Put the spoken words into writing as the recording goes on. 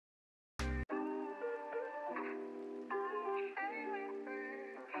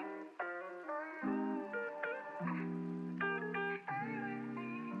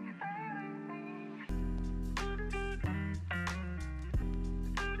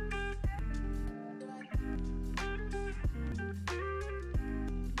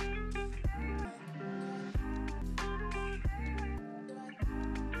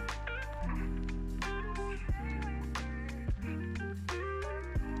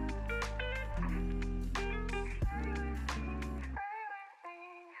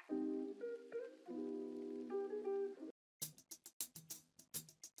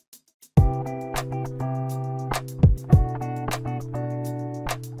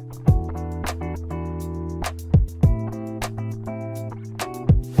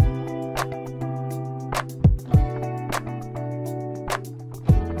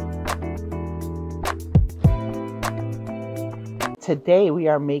today we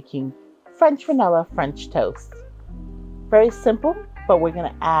are making French vanilla French toast. Very simple, but we're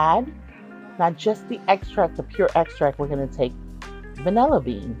going to add not just the extract, the pure extract. We're going to take vanilla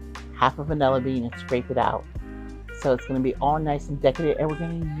bean, half a vanilla bean, and scrape it out. So it's going to be all nice and decadent, and we're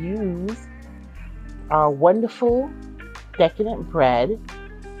going to use our wonderful decadent bread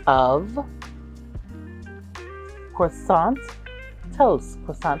of croissant toast,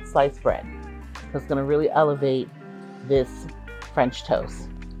 croissant sliced bread. So it's going to really elevate this French toast.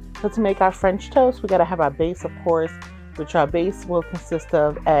 So to make our French toast, we got to have our base, of course, which our base will consist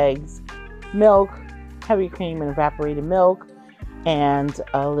of eggs, milk, heavy cream and evaporated milk, and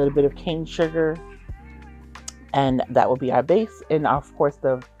a little bit of cane sugar. And that will be our base, and of course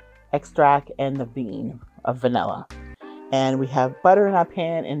the extract and the bean of vanilla. And we have butter in our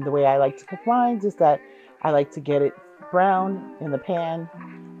pan, and the way I like to cook mine is that I like to get it brown in the pan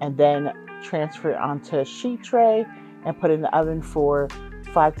and then transfer it onto a sheet tray and put it in the oven for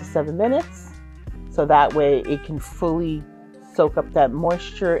 5 to 7 minutes. So that way it can fully soak up that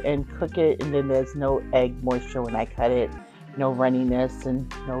moisture and cook it, and then there's no egg moisture when I cut it, no runniness,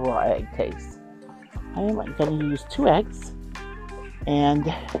 and no raw egg taste. I am going to use 2 eggs,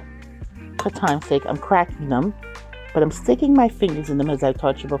 and for time's sake I'm cracking them, but I'm sticking my fingers in them as I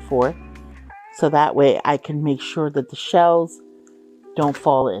taught you before, so that way I can make sure that the shells don't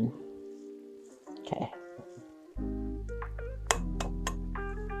fall in. Okay.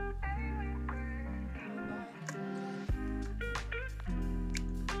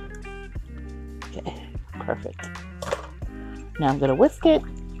 Okay, perfect. Now I'm going to whisk it.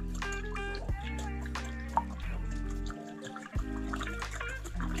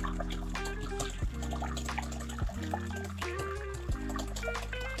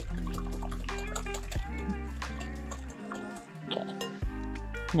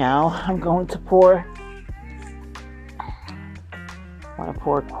 Now I'm going to pour, I want to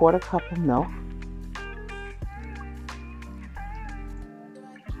pour a 1/4 cup of milk.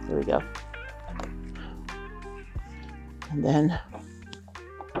 There we go. And then,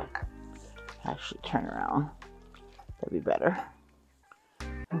 actually turn around, that'd be better.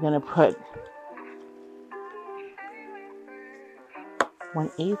 I'm going to put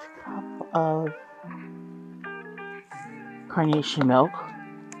 1/8 cup of carnation milk,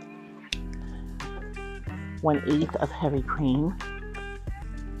 1/8 of heavy cream,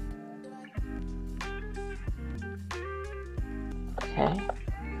 okay,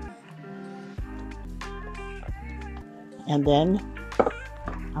 and then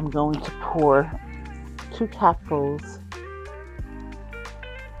I'm going to pour 2 capfuls,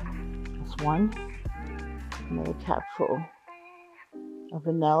 that's 1, another capful of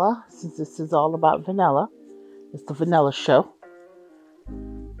vanilla, since this is all about vanilla, it's the vanilla show,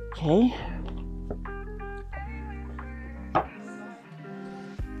 okay.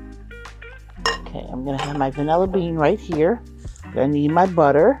 Okay, I'm going to have my vanilla bean right here. I'm going to need my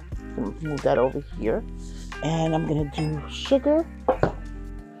butter. I'm going to move that over here. And I'm going to do sugar. I'm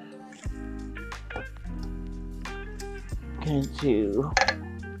going to do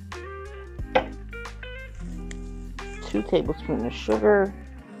 2 tablespoons of sugar.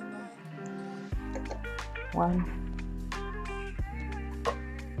 1,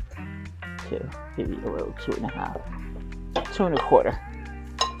 2, maybe a little 2.5, 2 1/4.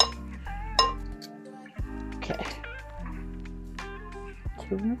 Okay,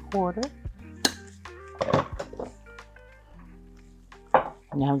 2 1/4.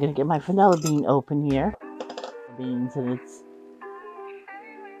 Now I'm going to get my vanilla bean open here. Beans, and it's,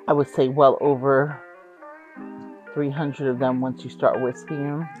 I would say, well over 300 of them once you start whisking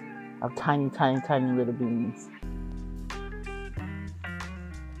them, of tiny, tiny, tiny little beans.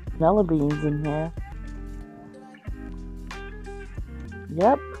 Vanilla beans in here.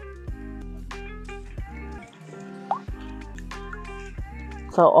 Yep.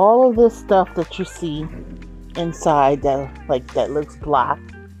 So all of this stuff that you see inside that looks black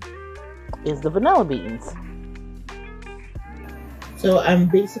is the vanilla beans. So I'm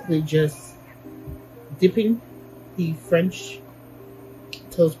basically just dipping the French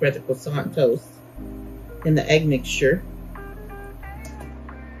toast bread, the croissant toast, in the egg mixture,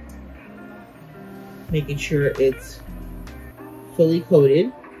 making sure it's fully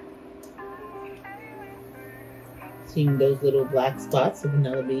coated. Seeing those little black spots of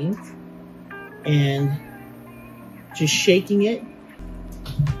vanilla beans, and just shaking it,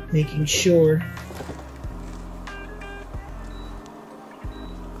 making sure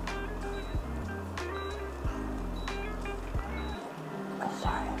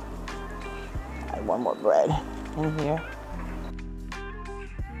one more bread in here.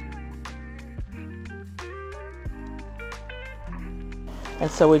 And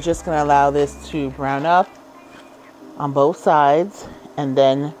so we're just going to allow this to brown up on both sides, and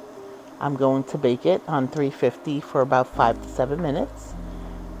then I'm going to bake it on 350 for about 5 to 7 minutes.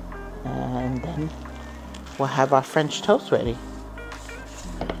 And then we'll have our French toast ready.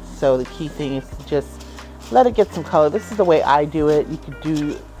 So the key thing is to just let it get some color. This is the way I do it. You could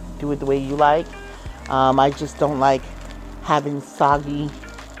do it the way you like. I just don't like having soggy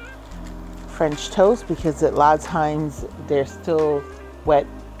French toast because a lot of times there's still wet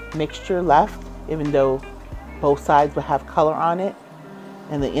mixture left, even though both sides will have color on it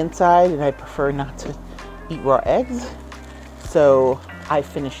and the inside, and I prefer not to eat raw eggs, so I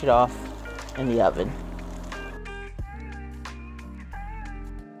finish it off in the oven.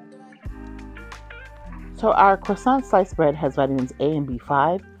 So our croissant sliced bread has vitamins A and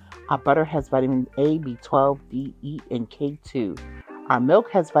B5. Our butter has vitamin A, B12, D, E, and K2. Our milk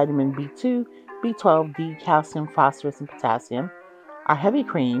has vitamin B2, B12, D, calcium, phosphorus, and potassium. Our heavy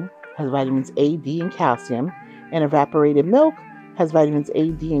cream has vitamins A, D, and calcium. And evaporated milk has vitamins A,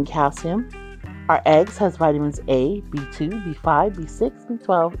 D, and calcium. Our eggs has vitamins A, B2, B5, B6,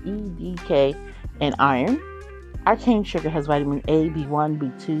 B12, E, D, K, and iron. Our cane sugar has vitamin A, B1,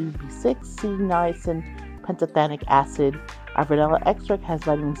 B2, B6, C, niacin, pantothenic acid. Our vanilla extract has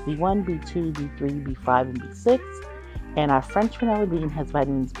vitamins B1, B2, B3, B5, and B6. And our French vanilla bean has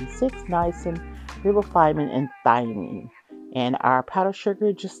vitamins B6, niacin, riboflavin, and thiamine. And our powdered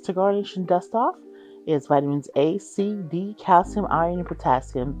sugar, just to garnish and dust off, is vitamins A, C, D, calcium, iron, and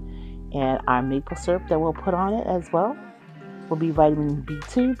potassium. And our maple syrup that we'll put on it as well will be vitamin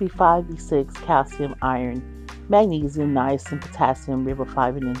B2, B5, B6, calcium, iron, magnesium, niacin, potassium,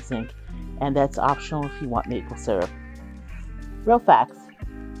 riboflavin, and zinc. And that's optional if you want maple syrup. Real facts.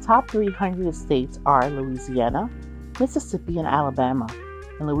 Top 300 states are Louisiana, Mississippi, and Alabama.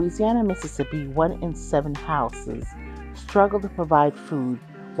 In Louisiana and Mississippi, 1 in 7 houses struggle to provide food,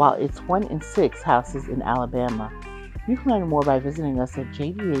 while it's 1 in 6 houses in Alabama. You can learn more by visiting us at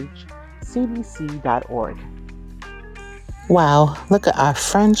jdhcdc.org. Wow, look at our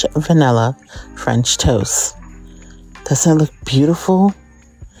French vanilla French toast. Doesn't it look beautiful?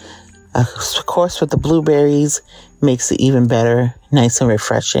 Of course, with the blueberries, makes it even better, nice and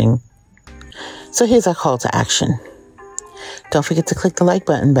refreshing. So here's our call to action. Don't forget to click the like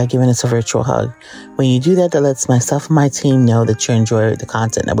button by giving us a virtual hug. When you do that, that lets myself and my team know that you enjoy the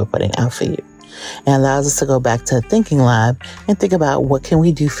content that we're putting out for you. And allows us to go back to the thinking lab and think about what can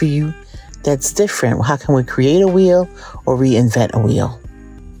we do for you that's different. How can we create a wheel or reinvent a wheel?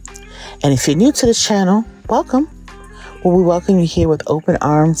 And if you're new to this channel, welcome. Well, we welcome you here with open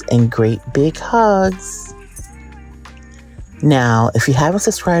arms and great big hugs. Now, if you haven't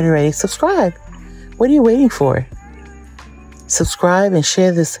subscribed already, subscribe. What are you waiting for? Subscribe and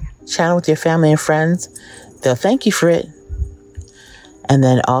share this channel with your family and friends. They'll thank you for it. And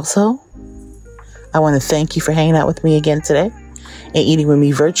then also, I want to thank you for hanging out with me again today and eating with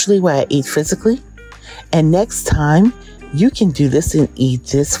me virtually while I eat physically. And next time, you can do this and eat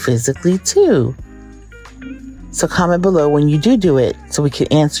this physically too. So comment below when you do it so we can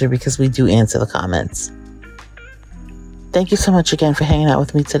answer, because we do answer the comments. Thank you so much again for hanging out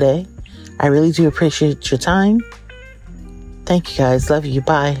with me today. I really do appreciate your time. Thank you guys. Love you.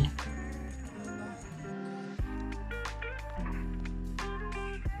 Bye.